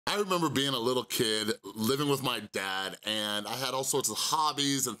I remember being a little kid, living with my dad, and I had all sorts of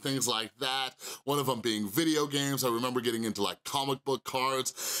hobbies and things like that. One of them being video games. I remember getting into like comic book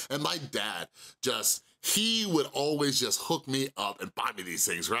cards, and my dad he would always just hook me up and buy me these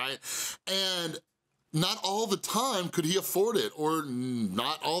things, right? And not all the time could he afford it, or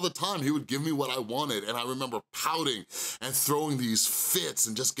not all the time he would give me what I wanted. And I remember pouting and throwing these fits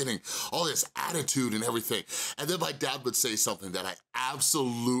and just getting all this attitude and everything. And then my dad would say something that I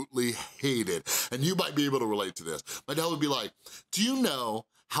absolutely hated. And you might be able to relate to this. My dad would be like, do you know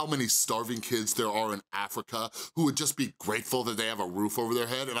how many starving kids there are in Africa who would just be grateful that they have a roof over their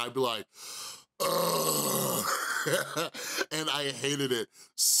head? And I'd be like, ugh. And I hated it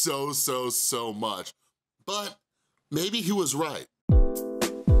so, so, so much. But maybe he was right.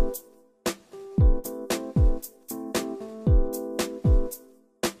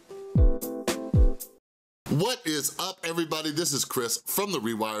 What is up, everybody? This is Chris from The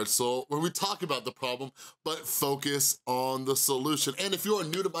Rewired Soul, where we talk about the problem, but focus on the solution. And if you're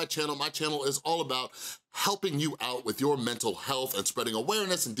new to my channel is all about helping you out with your mental health and spreading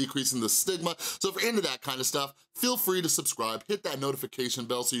awareness and decreasing the stigma. So if you're into that kind of stuff, feel free to subscribe, hit that notification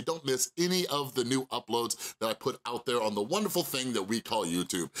bell so you don't miss any of the new uploads that I put out there on the wonderful thing that we call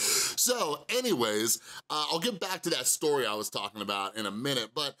YouTube. So anyways, I'll get back to that story I was talking about in a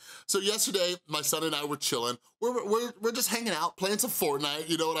minute, but so yesterday, my son and I were chilling. We're just hanging out, playing some Fortnite,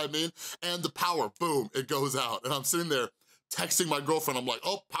 you know what I mean? And the power, boom, it goes out. And I'm sitting there texting my girlfriend, I'm like,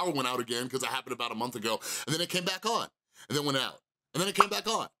 oh, power went out again, because it happened about a month ago, and then it came back on, and then went out, and then it came back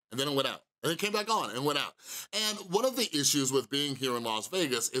on, and then it went out, and then it came back on and went out. And one of the issues with being here in Las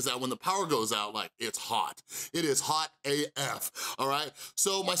Vegas is that when the power goes out, like, it's hot. It is hot AF, all right?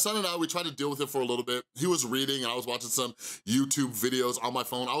 So my son and I, we tried to deal with it for a little bit. He was reading, and I was watching some YouTube videos on my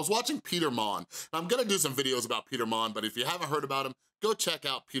phone. I was watching Peter Mon. I'm gonna do some videos about Peter Mon, but if you haven't heard about him, go check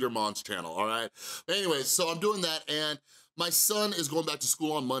out Peter Mon's channel, all right? But anyways, so I'm doing that, and my son is going back to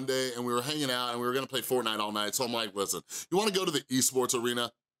school on Monday, and we were hanging out and we were gonna play Fortnite all night. So I'm like, listen, you wanna go to the esports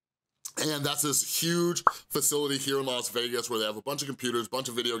arena? And that's this huge facility here in Las Vegas where they have a bunch of computers, bunch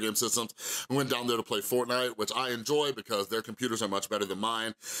of video game systems. We went down there to play Fortnite, which I enjoy because their computers are much better than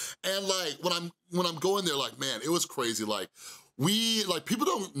mine. And like, when I'm going there, like, man, it was crazy. Like, people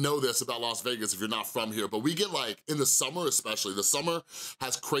don't know this about Las Vegas if you're not from here, but we get like, in the summer especially, the summer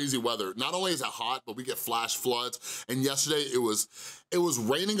has crazy weather. Not only is it hot, but we get flash floods. And yesterday it was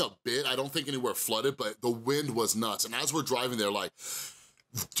raining a bit. I don't think anywhere flooded, but the wind was nuts. And as we're driving there, like,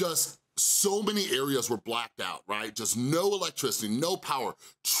 just so many areas were blacked out, right? Just no electricity, no power.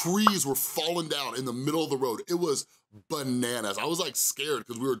 Trees were falling down in the middle of the road. It was bananas. I was like scared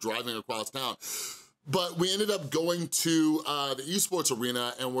because we were driving across town. But we ended up going to the esports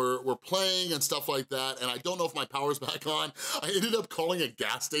arena, and we're playing and stuff like that, and I don't know if my power's back on. I ended up calling a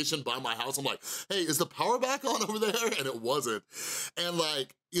gas station by my house. I'm like, hey, is the power back on over there? And it wasn't. And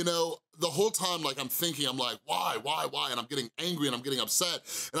like, you know, the whole time, like, I'm thinking, I'm like, why? And I'm getting angry and I'm getting upset.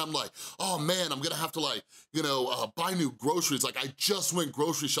 And I'm like, oh man, I'm gonna have to like, you know, buy new groceries. Like, I just went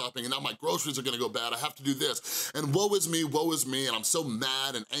grocery shopping and now my groceries are gonna go bad. I have to do this. And woe is me, and I'm so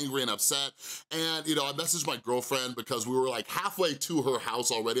mad and angry and upset. And, you know, I messaged my girlfriend because we were like halfway to her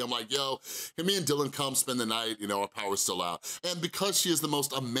house already. I'm like, yo, can me and Dylan come spend the night? You know, our power's still out. And because she is the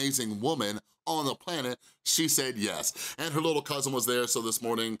most amazing woman on the planet, she said yes. And her little cousin was there, so this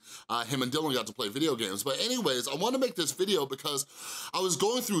morning, him and Dylan got to play video games. But anyways, I wanna make this video because I was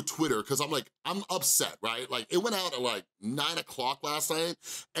going through Twitter, because I'm upset, right? Like, it went out at like 9 o'clock last night,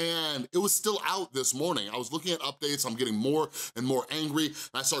 and it was still out this morning. I was looking at updates, I'm getting more and more angry, and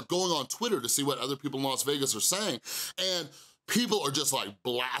I start going on Twitter to see what other people in Las Vegas are saying, and people are just like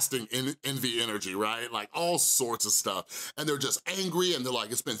blasting envy energy, right? Like all sorts of stuff. And they're just angry and they're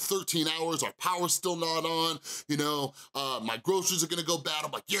like, it's been 13 hours, our power's still not on, you know, my groceries are gonna go bad.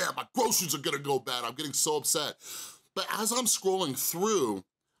 I'm like, yeah, my groceries are gonna go bad. I'm getting so upset. But as I'm scrolling through,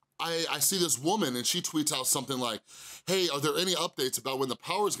 I see this woman and she tweets out something like, hey, are there any updates about when the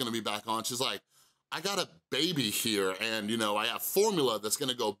power's gonna be back on? She's like, I got a baby here and, you know, I have formula that's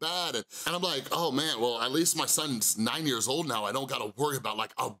gonna go bad. And I'm like, oh man, well, at least my son's 9 years old now. I don't gotta worry about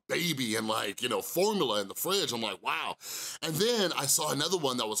like a baby and like, you know, formula in the fridge. I'm like, wow. And then I saw another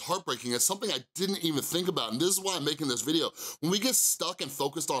one that was heartbreaking. It's something I didn't even think about. And this is why I'm making this video. When we get stuck and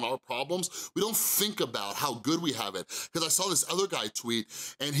focused on our problems, we don't think about how good we have it. Because I saw this other guy tweet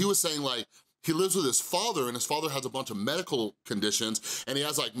and he was saying like, he lives with his father and his father has a bunch of medical conditions and he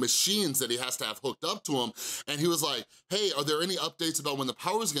has like machines that he has to have hooked up to him. And he was like, hey, are there any updates about when the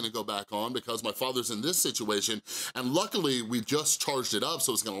power's gonna go back on because my father's in this situation? And luckily we just charged it up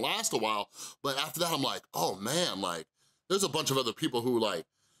so it's gonna last a while. But after that, I'm like, oh man, like there's a bunch of other people who like,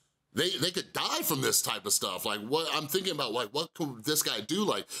 they could die from this type of stuff. Like, what I'm thinking about, like, what could this guy do?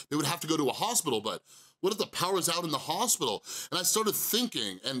 Like, they would have to go to a hospital, but what if the power's out in the hospital? And I started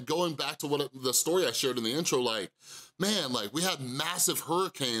thinking, and going back to the story I shared in the intro, like, man, like, we had massive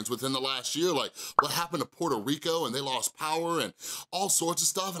hurricanes within the last year. Like, what happened to Puerto Rico, and they lost power and all sorts of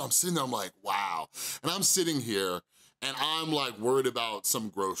stuff. And I'm sitting there, I'm like, wow. And I'm sitting here, and I'm like worried about some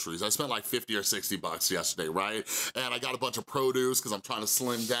groceries. I spent like 50 or 60 bucks yesterday, right? And I got a bunch of produce because I'm trying to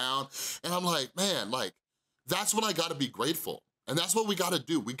slim down. And I'm like, man, like, that's when I gotta be grateful. And that's what we gotta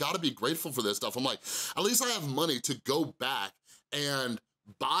do. We gotta be grateful for this stuff. I'm like, at least I have money to go back and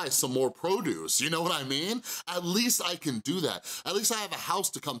buy some more produce, you know what I mean? At least I can do that. At least I have a house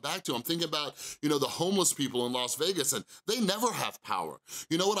to come back to. I'm thinking about, you know, the homeless people in Las Vegas, and they never have power.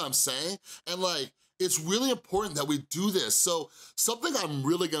 You know what I'm saying? And like, it's really important that we do this. So something I'm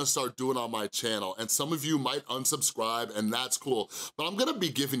really gonna start doing on my channel, and some of you might unsubscribe, and that's cool, but I'm gonna be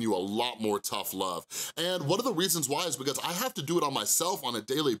giving you a lot more tough love. And one of the reasons why is because I have to do it on myself on a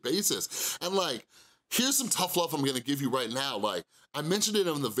daily basis. And like, here's some tough love I'm gonna give you right now. Like, I mentioned it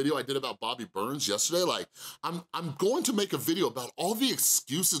in the video I did about Bobby Burns yesterday. Like, I'm going to make a video about all the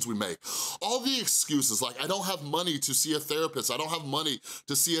excuses we make. All the excuses, like, I don't have money to see a therapist. I don't have money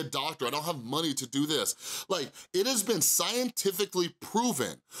to see a doctor. I don't have money to do this. Like, it has been scientifically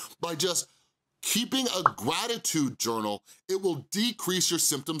proven by just keeping a gratitude journal, it will decrease your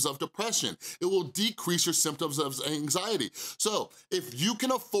symptoms of depression. It will decrease your symptoms of anxiety. So if you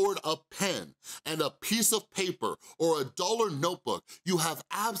can afford a pen and a piece of paper or a dollar notebook, you have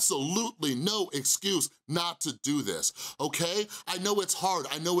absolutely no excuse not to do this, okay? I know it's hard,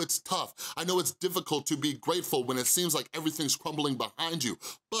 I know it's tough, I know it's difficult to be grateful when it seems like everything's crumbling behind you,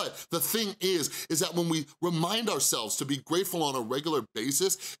 but the thing is that when we remind ourselves to be grateful on a regular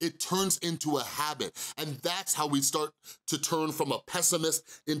basis, it turns into a habit, and that's how we start to turn from a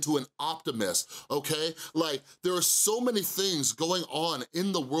pessimist into an optimist, okay? Like, there are so many things going on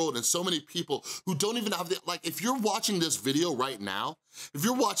in the world and so many people who don't even have the, like, if you're watching this video right now, if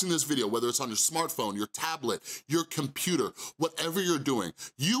you're watching this video, whether it's on your smartphone, your tablet, your computer, whatever you're doing,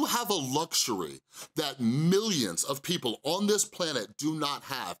 you have a luxury that millions of people on this planet do not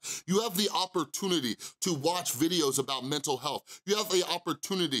have. You have the opportunity to watch videos about mental health. You have the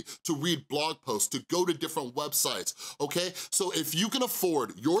opportunity to read blog posts, to go to different websites, okay? So if you can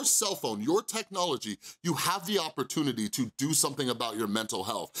afford your cell phone, your technology, you have the opportunity to do something about your mental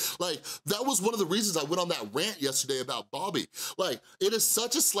health. Like, that was one of the reasons I went on that rant yesterday about Bobby. Like, it is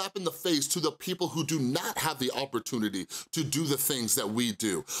such a slap in the face to the people who do not have the opportunity to do the things that we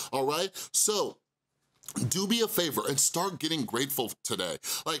do, all right? So, do me a favor and start getting grateful today.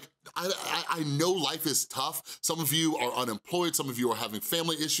 Like, I know life is tough. Some of you are unemployed, some of you are having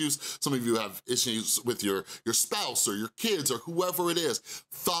family issues, some of you have issues with your spouse or your kids or whoever it is.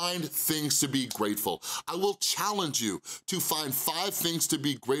 Find things to be grateful. I will challenge you to find 5 things to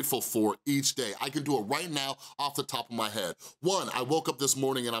be grateful for each day. I can do it right now off the top of my head. 1, I woke up this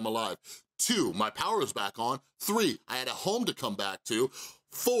morning and I'm alive. 2, my power is back on. 3, I had a home to come back to.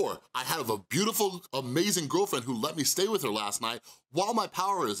 4, I have a beautiful, amazing girlfriend who let me stay with her last night while my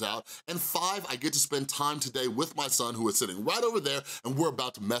power is out. And 5, I get to spend time today with my son who is sitting right over there, and we're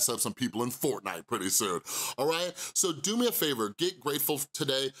about to mess up some people in Fortnite pretty soon, all right? So do me a favor, get grateful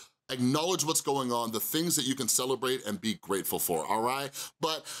today. Acknowledge what's going on, the things that you can celebrate and be grateful for, all right?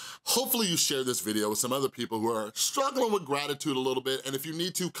 But hopefully you share this video with some other people who are struggling with gratitude a little bit, and if you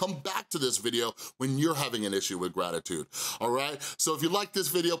need to, come back to this video when you're having an issue with gratitude, all right? So if you like this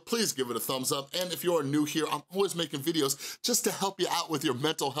video, please give it a thumbs up, and if you are new here, I'm always making videos just to help you out with your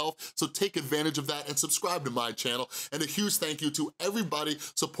mental health, so take advantage of that and subscribe to my channel. And a huge thank you to everybody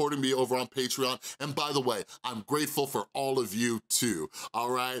supporting me over on Patreon, and by the way, I'm grateful for all of you too, all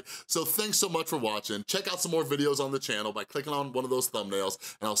right? So thanks so much for watching. Check out some more videos on the channel by clicking on one of those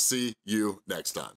thumbnails, and I'll see you next time.